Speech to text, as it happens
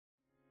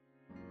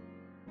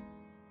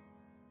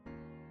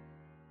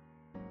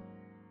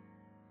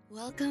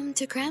Welcome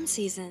to Cram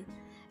Season,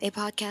 a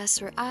podcast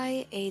where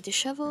I, a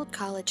disheveled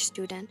college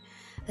student,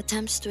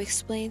 attempts to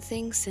explain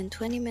things in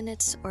 20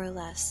 minutes or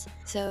less.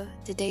 So,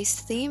 today's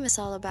theme is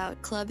all about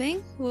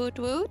clubbing, woot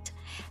woot.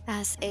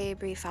 As a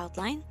brief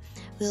outline,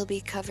 we'll be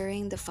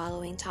covering the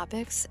following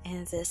topics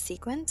in this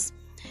sequence.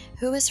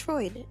 Who is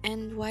Freud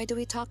and why do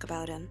we talk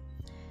about him?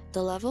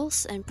 The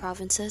levels and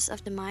provinces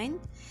of the mind,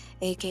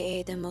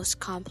 aka the most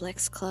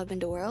complex club in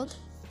the world.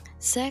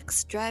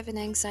 Sex, drive, and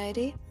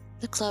anxiety,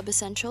 the club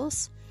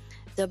essentials.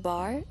 The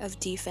bar of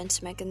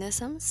defense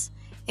mechanisms,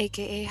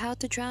 aka how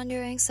to drown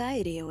your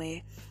anxiety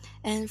away.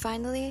 And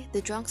finally,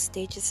 the drunk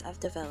stages of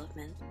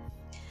development.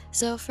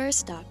 So,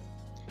 first up,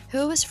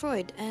 who is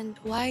Freud and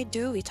why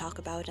do we talk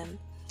about him?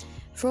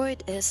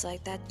 Freud is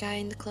like that guy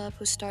in the club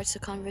who starts a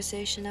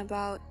conversation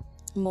about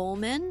mole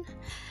men,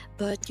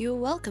 but you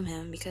welcome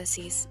him because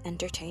he's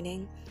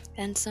entertaining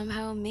and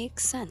somehow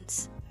makes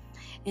sense.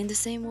 In the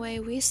same way,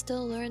 we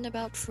still learn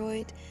about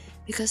Freud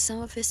because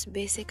some of his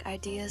basic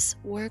ideas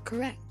were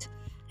correct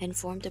and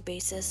formed the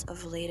basis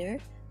of later,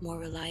 more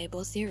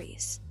reliable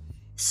theories.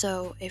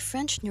 So, a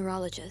French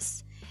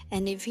neurologist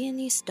and a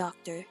Viennese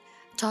doctor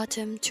taught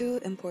him two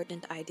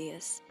important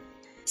ideas.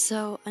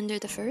 So, under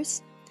the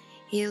first,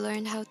 he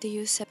learned how to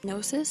use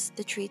hypnosis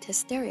to treat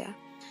hysteria,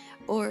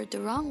 or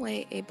the wrong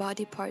way a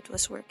body part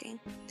was working.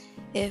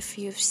 If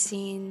you've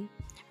seen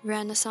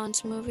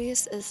Renaissance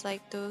movies, it's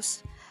like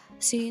those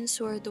scenes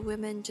where the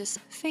women just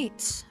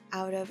faints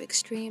out of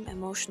extreme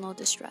emotional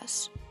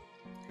distress.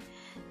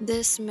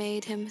 This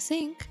made him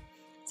think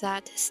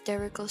that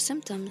hysterical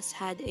symptoms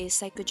had a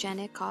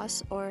psychogenic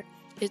cause or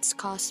it's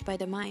caused by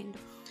the mind.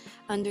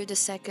 Under the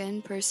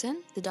second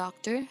person, the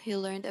doctor, he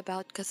learned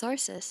about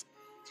catharsis,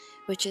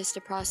 which is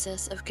the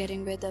process of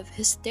getting rid of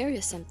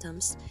hysteria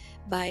symptoms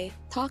by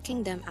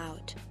talking them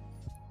out.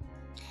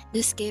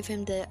 This gave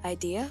him the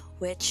idea,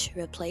 which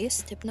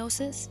replaced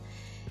hypnosis,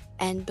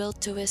 and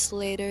built to his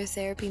later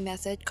therapy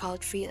method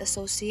called free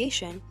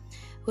association,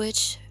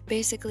 which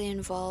basically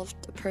involved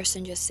a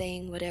person just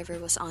saying whatever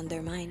was on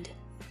their mind.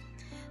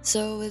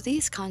 So, with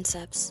these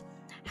concepts,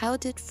 how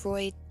did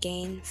Freud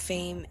gain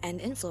fame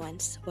and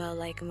influence? Well,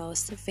 like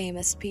most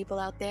famous people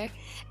out there,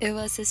 it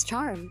was his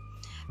charm.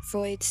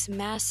 Freud's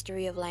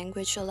mastery of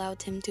language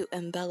allowed him to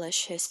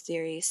embellish his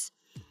theories.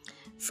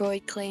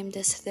 Freud claimed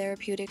this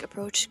therapeutic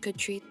approach could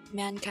treat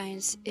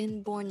mankind's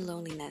inborn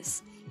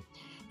loneliness,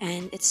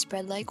 and it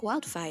spread like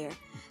wildfire,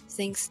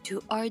 thanks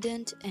to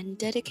ardent and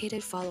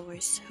dedicated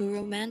followers who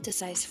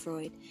romanticized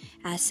Freud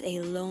as a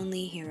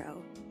lonely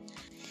hero.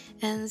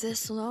 And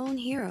this lone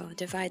hero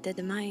divided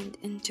the mind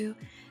into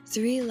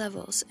three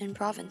levels and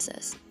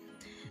provinces.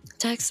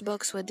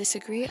 Textbooks would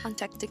disagree on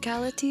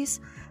technicalities,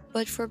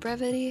 but for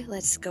brevity,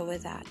 let's go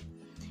with that.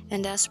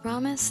 And as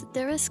promised,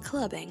 there is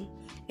clubbing,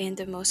 in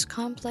the most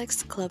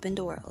complex club in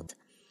the world.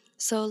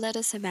 So let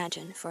us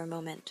imagine for a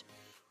moment.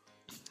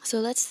 So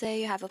let's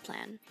say you have a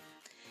plan.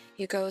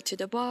 You go to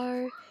the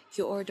bar,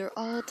 you order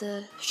all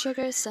the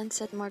sugar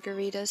sunset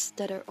margaritas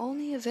that are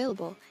only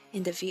available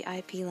in the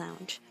VIP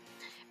lounge.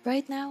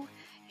 Right now,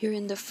 you're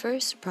in the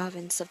first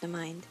province of the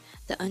mind,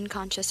 the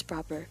unconscious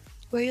proper,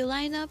 where you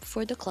line up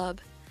for the club,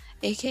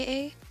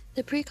 aka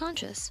the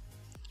preconscious.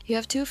 You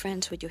have two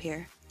friends with you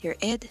here, your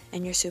id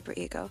and your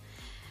superego.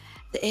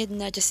 The id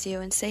nudges you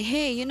and say,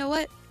 hey, you know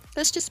what?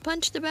 Let's just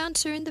punch the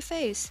bouncer in the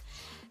face.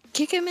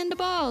 Kick him in the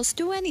balls,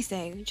 do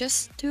anything,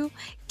 just to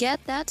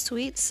get that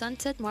sweet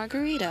sunset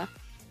margarita,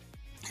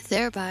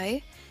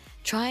 thereby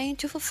trying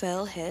to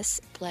fulfill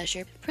his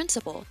pleasure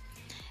principle.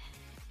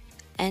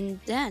 And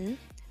then,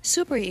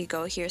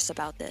 superego hears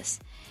about this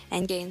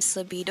and gains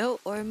libido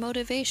or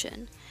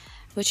motivation,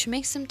 which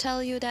makes him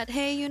tell you that,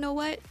 hey, you know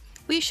what?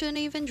 We shouldn't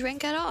even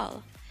drink at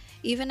all.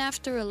 Even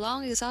after a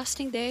long,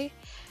 exhausting day,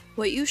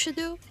 what you should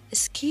do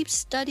is keep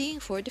studying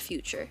for the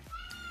future.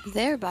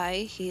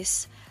 Thereby,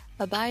 he's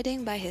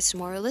abiding by his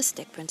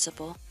moralistic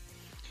principle.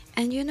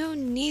 And you know,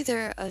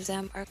 neither of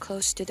them are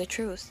close to the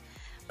truth,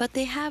 but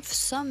they have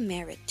some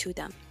merit to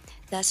them.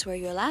 That's where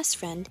your last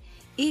friend,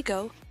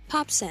 ego,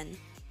 pops in.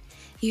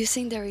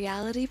 Using the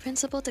reality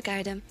principle to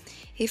guide him,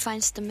 he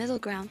finds the middle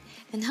ground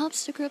and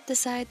helps the group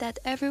decide that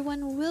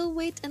everyone will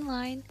wait in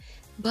line,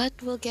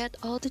 but will get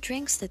all the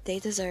drinks that they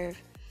deserve.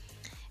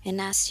 And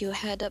as you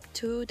head up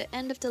to the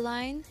end of the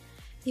line,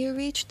 you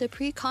reach the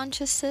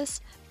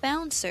preconscious's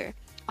bouncer,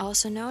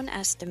 also known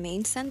as the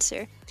main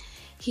censor.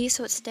 He's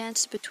what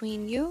stands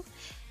between you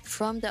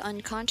from the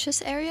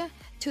unconscious area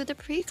to the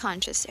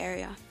preconscious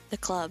area, the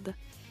club.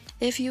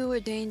 If you were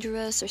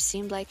dangerous or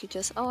seemed like you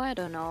just,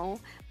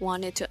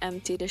 wanted to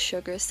empty the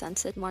sugar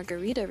sunset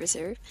margarita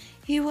reserve,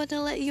 he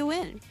wouldn't let you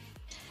in.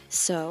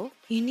 So,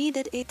 you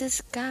needed a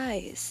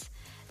disguise.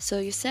 So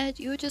you said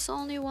you just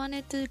only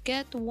wanted to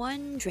get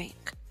one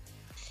drink.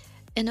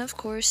 And of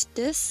course,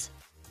 this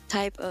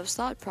type of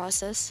thought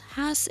process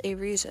has a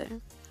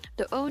reason.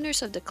 The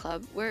owners of the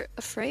club were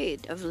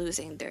afraid of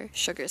losing their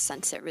sugar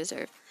sunset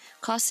reserve,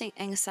 causing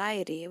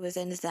anxiety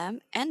within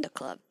them and the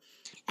club.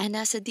 And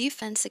as a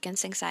defense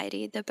against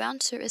anxiety, the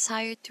bouncer is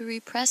hired to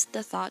repress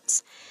the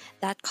thoughts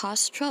that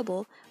cause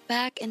trouble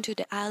back into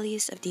the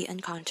alleys of the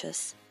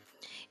unconscious.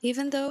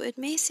 Even though it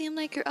may seem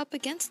like you're up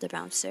against the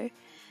bouncer,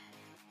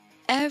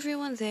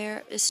 everyone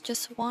there is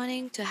just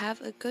wanting to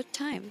have a good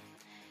time,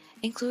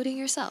 including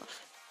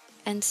yourself.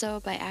 And so,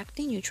 by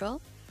acting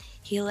neutral,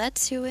 he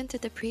lets you into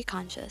the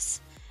preconscious,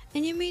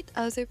 and you meet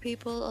other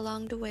people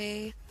along the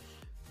way.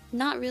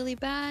 Not really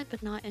bad,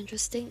 but not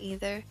interesting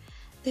either.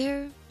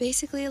 They're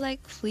basically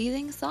like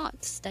fleeting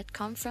thoughts that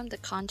come from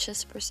the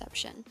conscious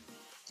perception.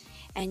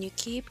 And you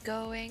keep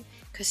going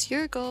because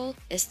your goal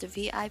is the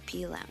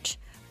VIP lounge,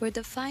 where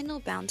the final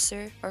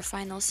bouncer or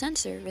final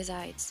censor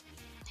resides.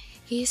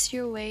 He's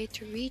your way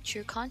to reach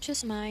your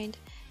conscious mind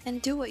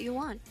and do what you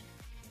want.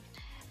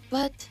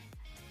 But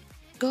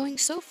going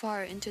so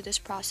far into this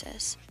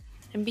process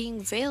and being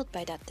veiled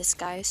by that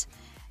disguise,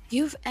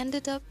 you've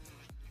ended up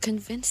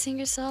convincing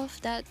yourself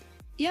that,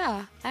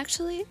 yeah,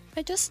 actually,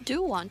 I just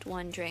do want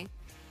one drink.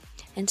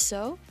 And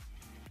so,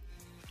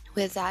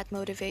 with that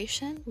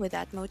motivation, with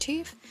that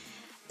motif,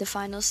 the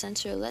final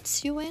censor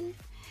lets you in,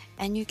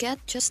 and you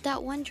get just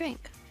that one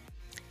drink.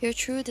 Your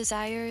true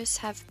desires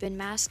have been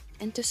masked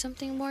into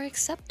something more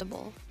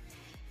acceptable.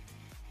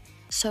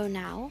 So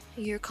now,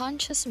 your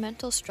conscious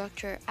mental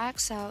structure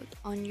acts out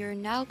on your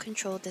now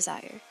controlled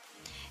desire,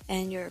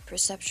 and your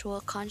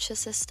perceptual conscious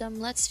system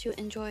lets you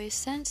enjoy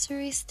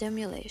sensory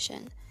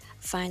stimulation.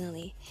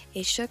 Finally,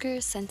 a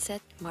sugar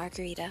sunset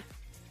margarita.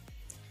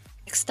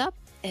 Next up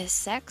is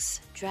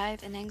sex,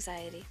 drive, and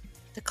anxiety,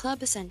 the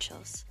club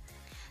essentials.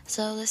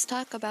 So let's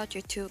talk about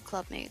your two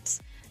clubmates,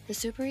 the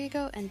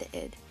superego and the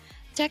id.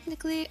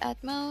 Technically,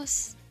 at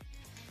most,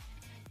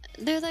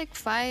 they're like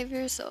 5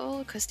 years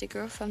old because they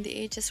grow from the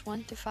ages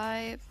 1 to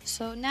 5,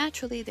 so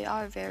naturally they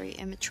are very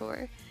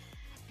immature.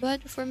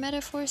 But for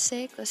metaphor's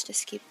sake, let's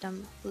just keep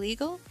them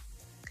legal.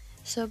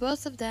 So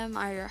both of them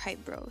are your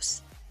hype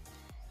bros,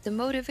 the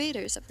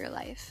motivators of your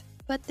life,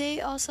 but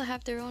they also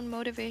have their own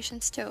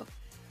motivations too.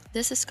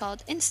 This is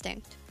called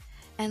instinct,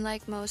 and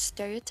like most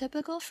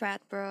stereotypical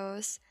frat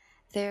bros,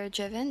 they're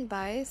driven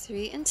by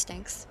 3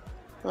 instincts: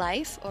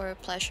 life or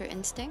pleasure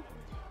instinct,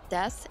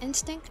 death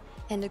instinct,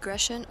 and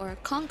aggression or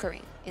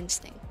conquering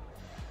instinct.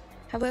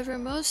 However,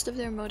 most of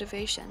their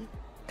motivation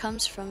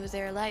comes from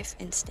their life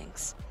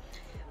instincts,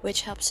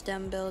 which helps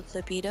them build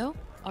libido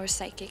or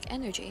psychic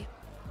energy.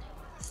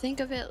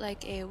 Think of it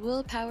like a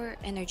willpower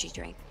energy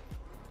drink.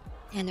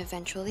 And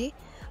eventually,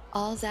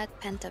 all that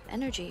pent-up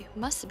energy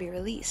must be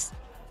released.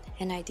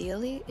 And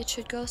ideally, it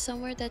should go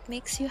somewhere that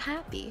makes you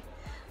happy,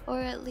 or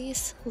at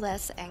least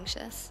less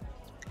anxious.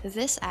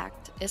 This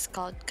act is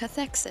called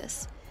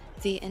cathexis,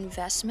 the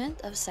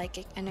investment of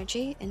psychic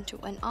energy into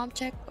an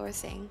object or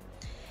thing.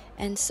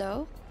 And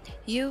so,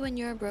 you and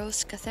your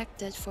bros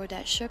cathected for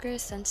that sugar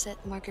sunset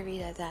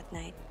margarita that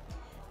night.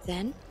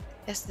 Then,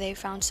 if they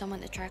found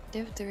someone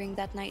attractive during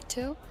that night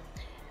too,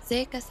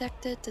 they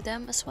cathected to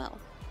them as well.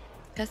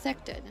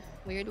 Cathected,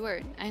 weird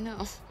word, I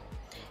know.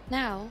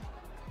 Now,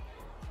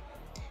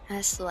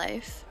 as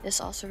life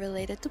is also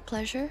related to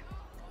pleasure,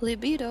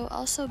 libido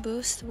also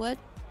boosts what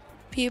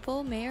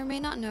people may or may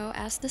not know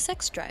as the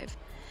sex drive.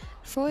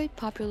 Freud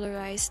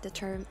popularized the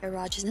term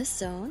erogenous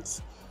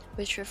zones,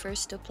 which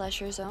refers to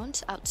pleasure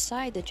zones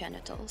outside the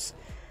genitals.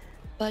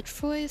 But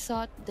Freud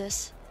thought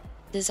this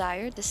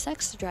desire, the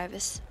sex drive,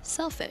 is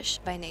selfish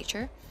by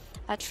nature.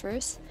 At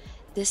first,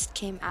 this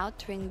came out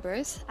during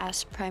birth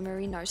as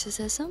primary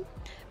narcissism,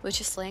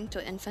 which is linked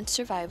to infant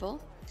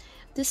survival.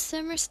 This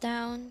simmers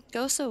down,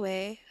 goes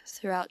away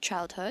throughout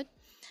childhood.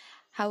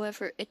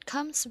 However, it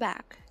comes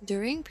back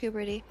during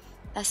puberty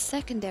as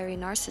secondary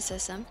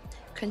narcissism,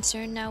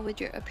 concerned now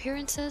with your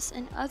appearances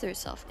and other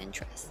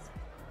self-interest.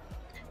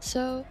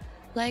 So,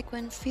 like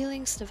when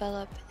feelings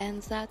develop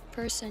and that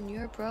person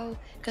your bro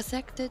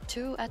cathected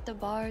to at the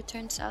bar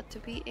turns out to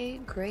be a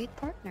great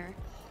partner.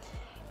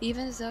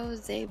 Even though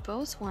they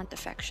both want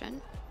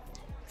affection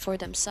for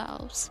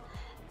themselves,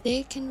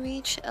 they can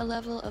reach a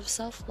level of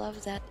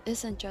self-love that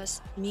isn't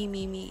just me,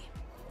 me, me.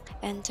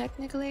 And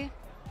technically,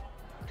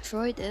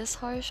 Freud is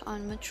harsh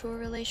on mature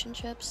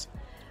relationships,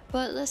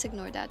 but let's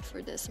ignore that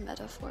for this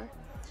metaphor.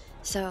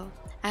 So,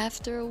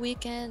 after a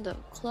weekend of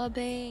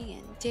clubbing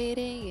and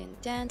dating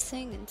and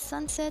dancing and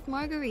sunset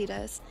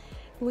margaritas,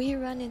 we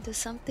run into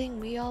something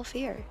we all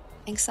fear: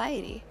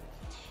 anxiety.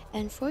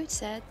 And Freud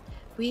said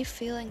we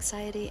feel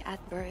anxiety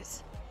at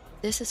birth.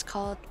 This is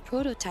called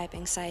prototype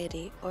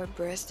anxiety or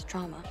birth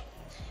trauma.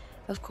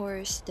 Of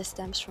course, this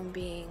stems from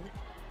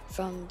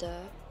the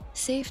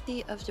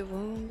safety of the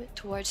womb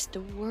towards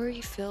the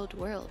worry-filled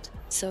world.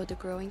 So the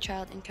growing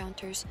child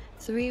encounters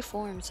 3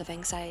 forms of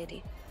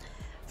anxiety.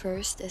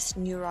 First is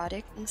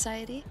neurotic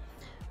anxiety,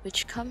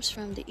 which comes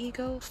from the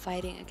ego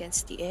fighting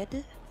against the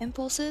id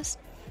impulses.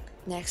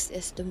 Next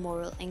is the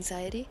moral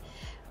anxiety,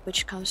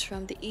 which comes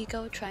from the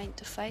ego trying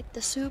to fight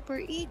the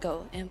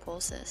superego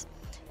impulses.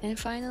 And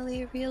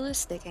finally,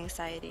 realistic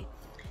anxiety,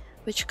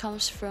 which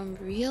comes from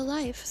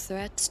real-life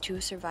threats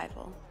to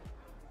survival.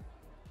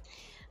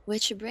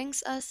 Which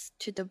brings us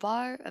to the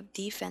bar of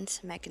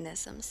defense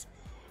mechanisms,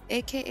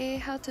 aka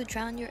how to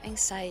drown your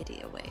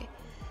anxiety away.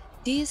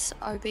 These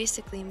are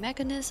basically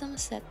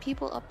mechanisms that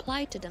people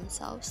apply to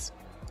themselves,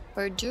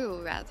 or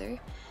do rather,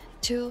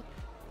 to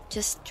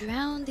just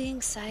drown the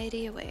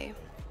anxiety away.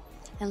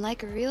 And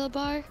like a real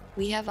bar,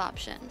 we have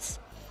options,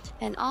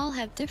 and all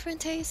have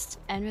different tastes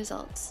and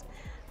results.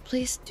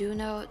 Please do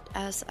note,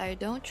 as I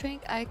don't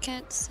drink, I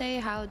can't say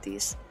how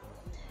these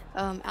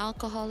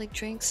alcoholic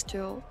drinks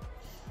to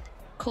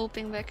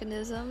coping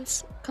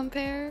mechanisms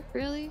compare,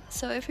 really.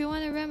 So if you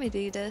want to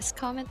remedy this,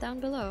 comment down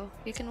below.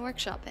 You can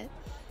workshop it.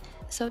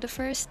 So the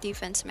first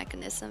defense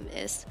mechanism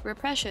is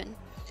repression,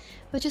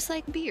 which is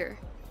like beer.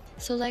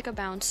 So like a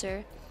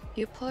bouncer,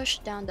 you push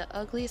down the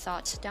ugly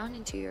thoughts down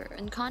into your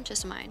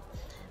unconscious mind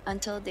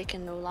until they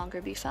can no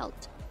longer be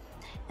felt.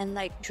 And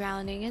like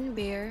drowning in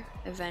beer,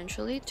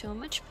 eventually too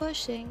much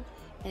pushing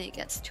and it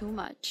gets too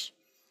much.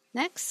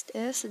 Next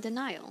is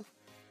denial,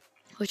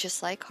 which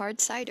is like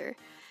hard cider.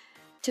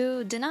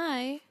 To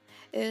deny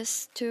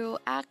is to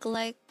act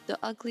like the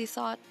ugly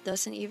thought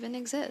doesn't even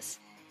exist.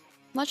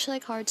 Much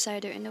like hard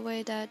cider in a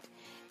way that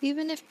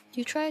even if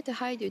you try to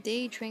hide your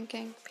day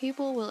drinking,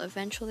 people will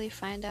eventually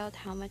find out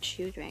how much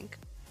you drink.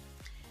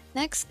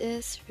 Next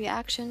is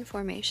reaction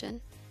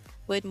formation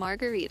with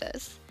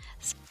margaritas.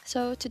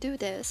 So to do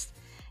this,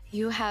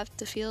 you have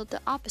to feel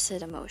the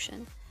opposite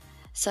emotion,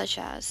 such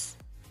as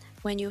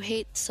when you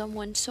hate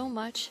someone so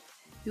much,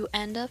 you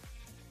end up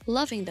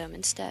loving them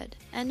instead,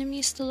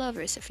 enemies to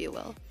lovers, if you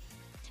will.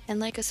 And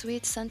like a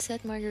sweet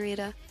sunset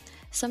margarita,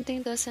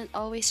 something doesn't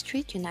always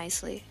treat you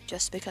nicely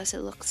just because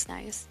it looks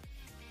nice.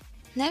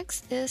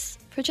 Next is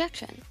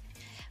projection,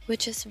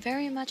 which is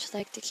very much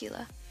like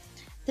tequila.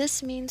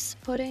 This means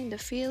putting the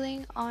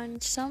feeling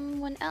on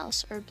someone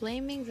else or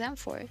blaming them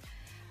for it.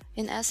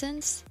 In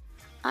essence,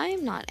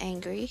 I'm not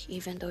angry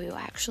even though you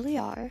actually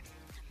are.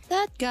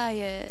 That guy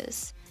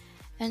is.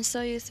 And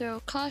so you throw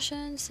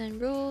cautions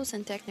and rules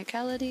and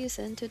technicalities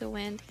into the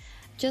wind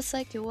just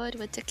like you would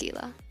with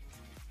tequila.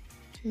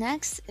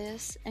 Next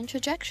is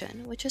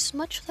introjection, which is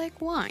much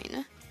like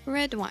wine,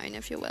 red wine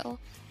if you will.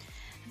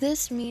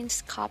 This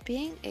means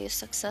copying a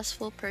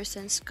successful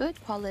person's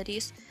good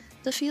qualities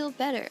to feel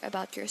better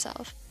about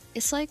yourself.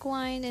 It's like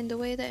wine in the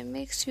way that it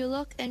makes you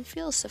look and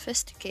feel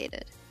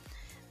sophisticated.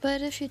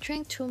 But if you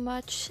drink too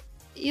much,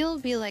 you'll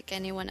be like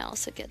anyone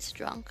else who gets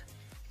drunk.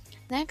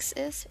 Next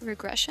is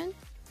regression,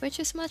 which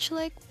is much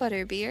like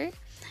butterbeer.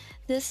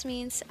 This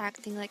means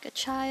acting like a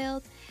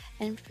child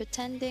and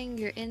pretending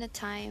you're in a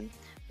time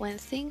when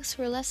things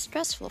were less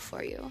stressful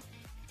for you.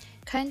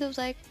 Kind of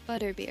like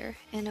butterbeer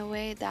in a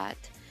way that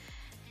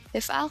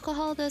if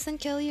alcohol doesn't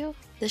kill you,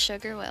 the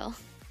sugar will.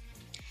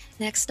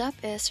 Next up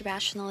is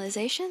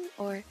rationalization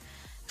or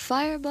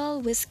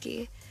fireball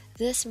whiskey.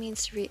 This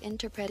means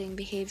reinterpreting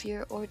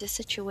behavior or the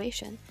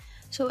situation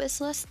so it's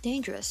less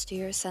dangerous to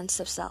your sense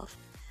of self.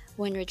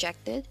 When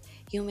rejected,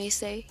 you may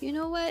say, you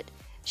know what,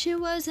 she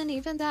wasn't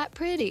even that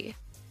pretty.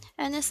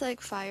 And it's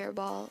like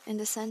fireball in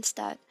the sense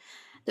that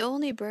the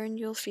only burn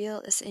you'll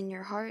feel is in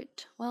your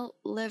heart, well,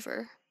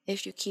 liver,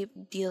 if you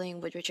keep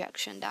dealing with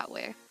rejection that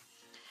way.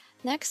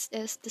 Next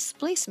is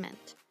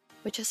displacement,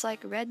 which is like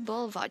Red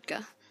Bull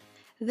vodka.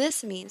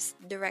 This means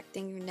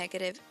directing your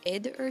negative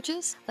id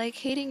urges, like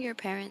hating your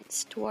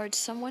parents, towards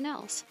someone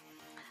else.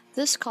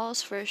 This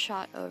calls for a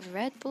shot of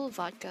Red Bull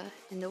vodka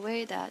in the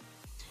way that,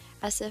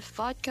 as if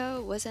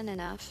vodka wasn't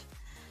enough,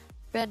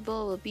 Red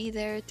Bull will be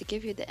there to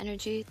give you the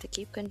energy to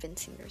keep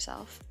convincing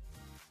yourself.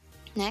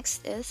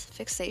 Next is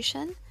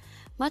fixation,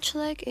 much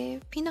like a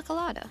pina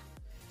colada.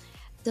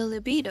 The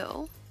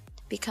libido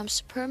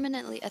becomes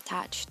permanently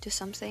attached to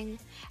something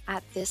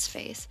at this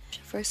phase.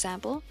 For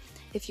example,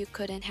 if you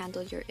couldn't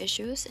handle your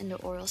issues in the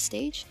oral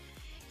stage,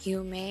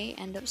 you may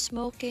end up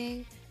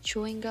smoking,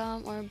 chewing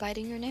gum, or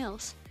biting your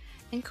nails,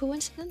 and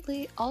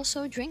coincidentally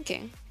also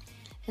drinking.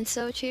 And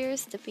so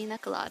cheers to pina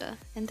colada.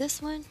 In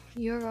this one,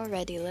 you're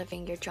already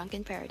living your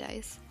drunken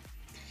paradise.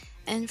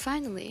 And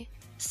finally,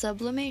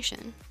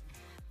 sublimation,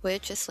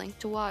 which is linked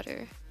to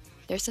water.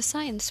 There's a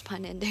science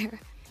pun in there.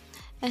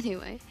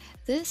 Anyway,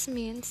 this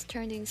means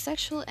turning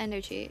sexual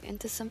energy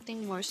into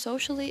something more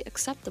socially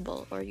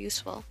acceptable or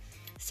useful,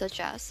 such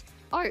as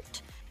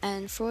art.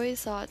 And Freud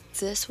thought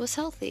this was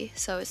healthy,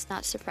 so it's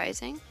not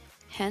surprising.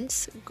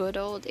 Hence, good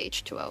old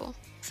H2O.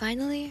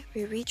 Finally,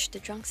 we reach the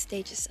drunk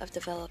stages of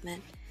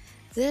development.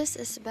 This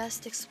is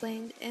best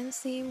explained in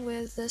theme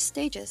with the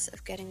stages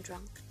of getting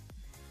drunk.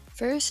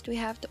 First, we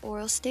have the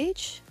oral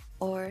stage,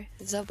 or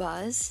the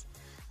buzz.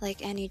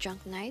 Like any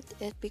drunk night,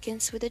 it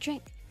begins with a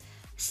drink.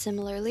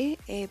 Similarly,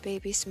 a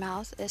baby's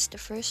mouth is the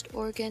first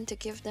organ to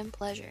give them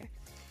pleasure,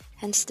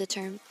 hence the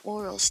term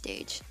oral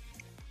stage.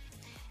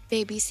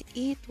 Babies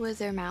eat with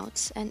their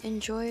mouths and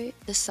enjoy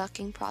the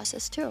sucking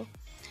process too.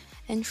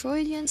 And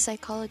Freudian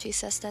psychology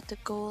says that the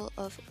goal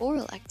of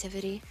oral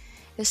activity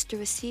is to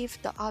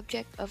receive the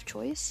object of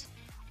choice,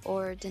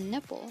 or the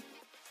nipple.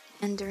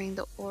 And during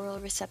the oral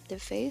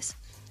receptive phase,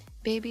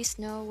 babies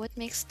know what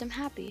makes them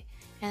happy,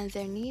 and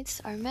their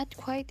needs are met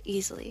quite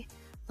easily,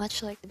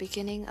 much like the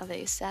beginning of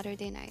a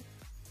Saturday night.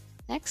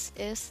 Next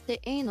is the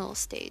anal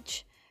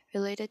stage,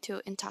 related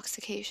to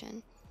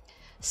intoxication.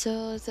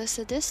 So the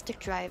sadistic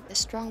drive is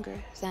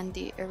stronger than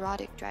the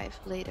erotic drive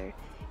later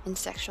in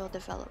sexual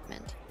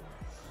development.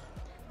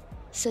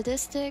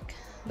 Sadistic,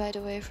 by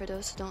the way, for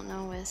those who don't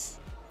know, is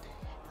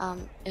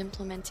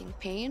implementing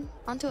pain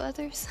onto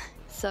others.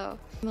 So,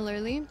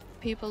 similarly,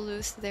 people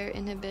lose their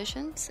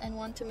inhibitions and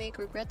want to make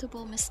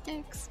regrettable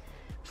mistakes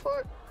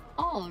for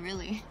all,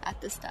 really, at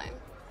this time.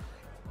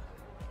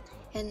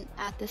 And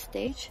at this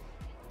stage,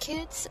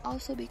 kids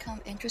also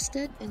become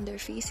interested in their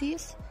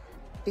feces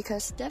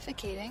because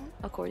defecating,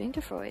 according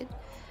to Freud,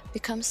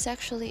 becomes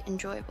sexually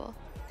enjoyable.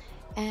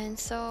 And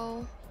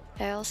so,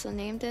 I also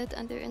named it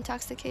under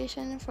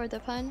intoxication for the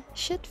pun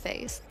shit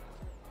face.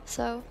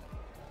 So,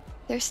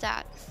 there's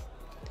that.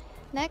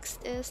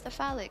 Next is the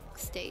phallic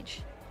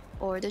stage,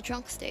 or the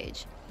drunk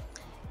stage.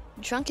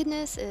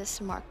 Drunkenness is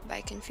marked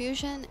by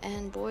confusion,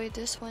 and boy,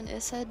 this one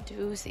is a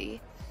doozy.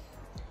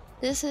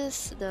 This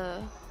is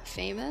the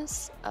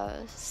famous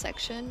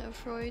section of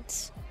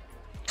Freud's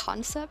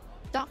concept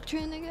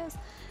doctrine, I guess,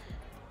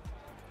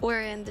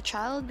 wherein the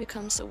child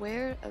becomes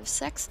aware of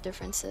sex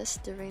differences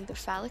during the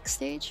phallic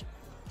stage,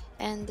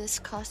 and this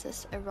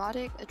causes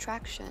erotic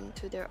attraction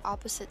to their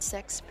opposite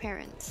sex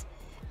parents,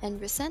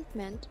 and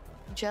resentment,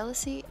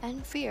 jealousy,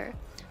 and fear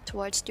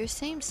towards their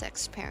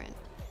same-sex parent,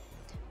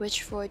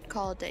 which Freud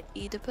called the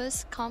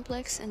Oedipus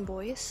complex in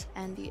boys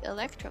and the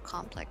Electra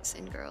complex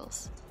in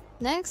girls.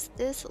 Next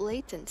is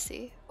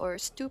latency, or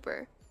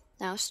stupor.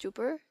 Now,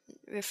 stupor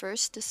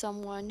refers to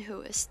someone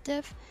who is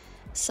stiff,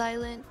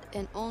 silent,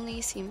 and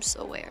only seems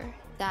aware,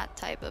 that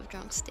type of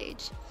drunk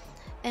stage.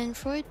 And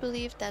Freud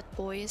believed that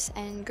boys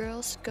and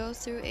girls go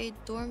through a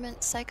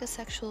dormant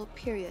psychosexual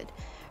period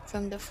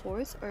from the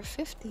 4th or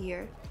 5th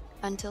year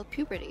until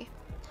puberty.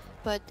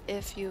 But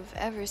if you've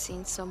ever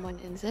seen someone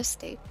in this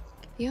state,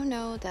 you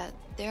know that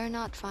they're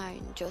not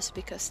fine just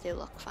because they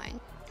look fine.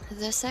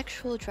 The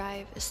sexual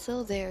drive is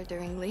still there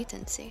during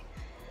latency,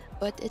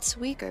 but it's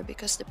weaker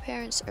because the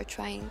parents are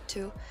trying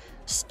to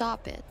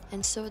stop it,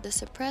 and so the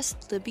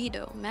suppressed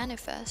libido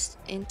manifests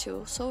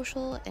into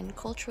social and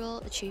cultural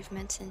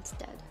achievements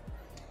instead.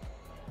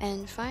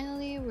 And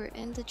finally, we're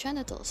in the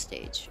genital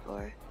stage,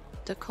 or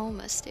the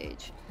coma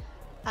stage.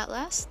 At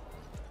last,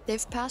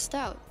 they've passed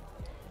out.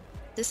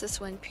 This is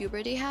when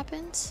puberty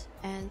happens,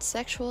 and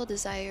sexual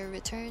desire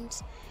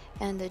returns,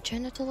 and the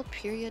genital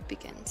period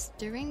begins.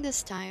 During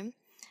this time,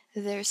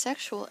 their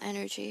sexual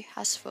energy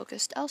has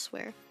focused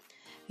elsewhere,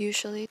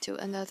 usually to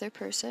another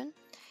person.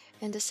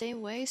 In the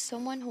same way,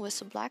 someone who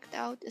is blacked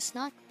out is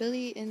not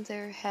really in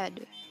their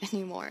head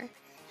anymore.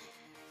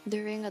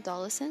 During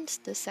adolescence,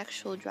 the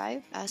sexual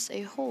drive as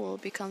a whole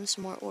becomes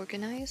more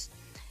organized,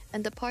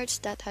 and the parts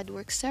that had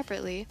worked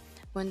separately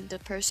when the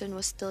person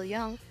was still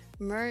young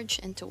merge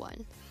into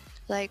one,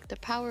 like the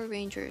Power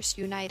Rangers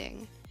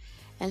uniting.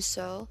 And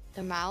so,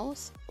 the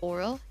mouth,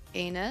 oral,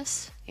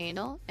 anus,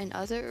 anal, and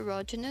other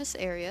erogenous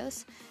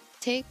areas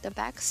take the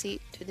back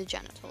seat to the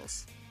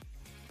genitals.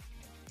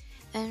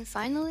 And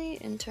finally,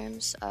 in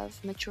terms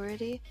of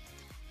maturity,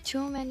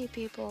 too many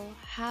people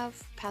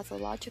have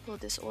pathological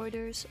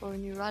disorders or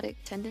neurotic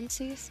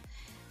tendencies,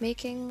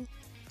 making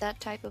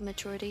that type of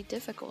maturity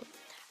difficult.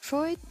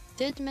 Freud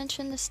did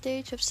mention the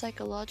stage of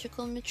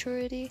psychological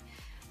maturity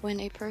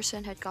when a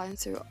person had gone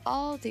through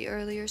all the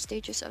earlier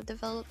stages of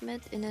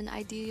development in an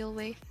ideal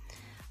way,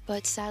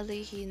 but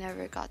sadly he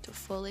never got to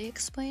fully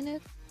explain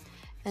it.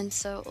 And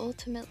so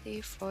ultimately,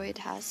 Freud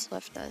has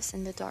left us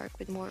in the dark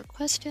with more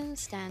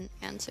questions than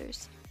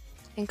answers.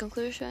 In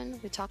conclusion,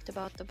 we talked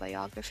about the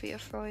biography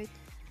of Freud,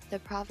 the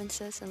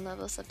provinces and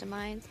levels of the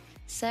mind,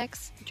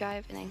 sex,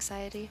 drive and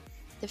anxiety,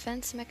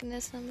 defense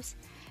mechanisms,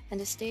 and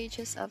the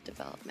stages of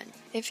development.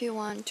 If you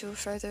want to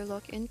further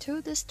look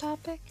into this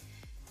topic,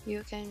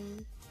 you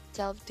can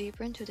delve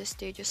deeper into the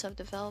stages of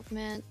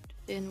development,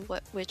 in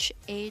which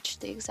age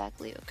they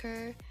exactly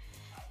occur,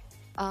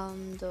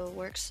 the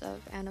works of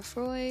Anna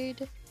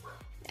Freud,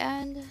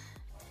 and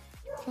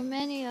from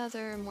any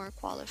other more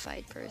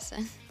qualified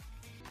person.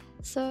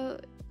 So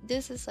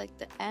this is like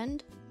the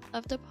end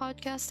of the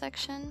podcast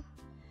section,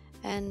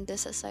 and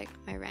this is like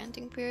my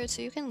ranting period,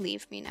 so you can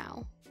leave me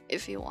now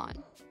if you want.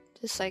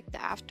 Just like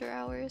the after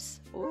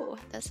hours. Ooh,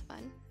 that's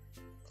fun.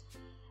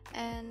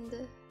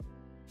 And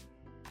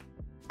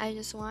I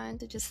just wanted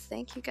to just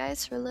thank you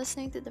guys for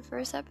listening to the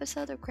first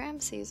episode of Cram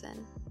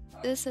season.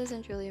 This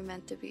isn't really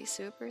meant to be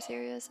super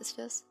serious, it's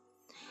just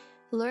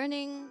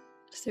learning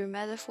through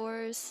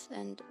metaphors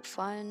and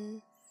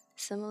fun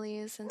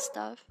similes and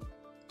stuff,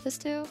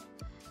 just to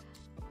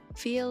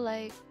feel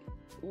like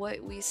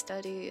what we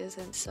study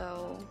isn't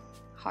so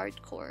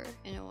hardcore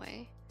in a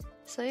way.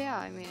 So yeah,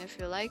 I mean, if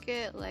you like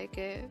it,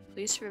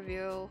 please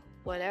review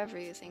whatever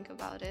you think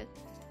about it.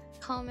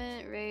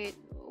 Comment, rate,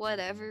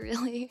 whatever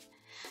really.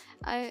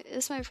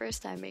 It's my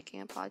first time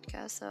making a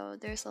podcast, so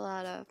there's a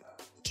lot of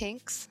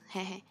kinks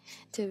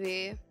to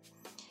be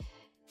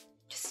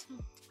just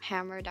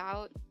hammered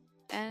out,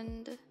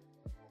 and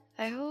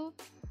I hope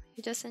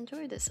you just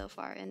enjoyed it so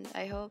far, and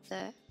I hope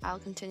that I'll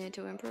continue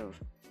to improve.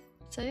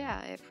 So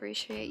yeah, I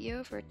appreciate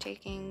you for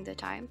taking the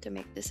time to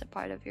make this a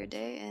part of your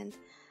day, and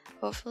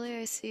hopefully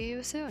I see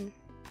you soon.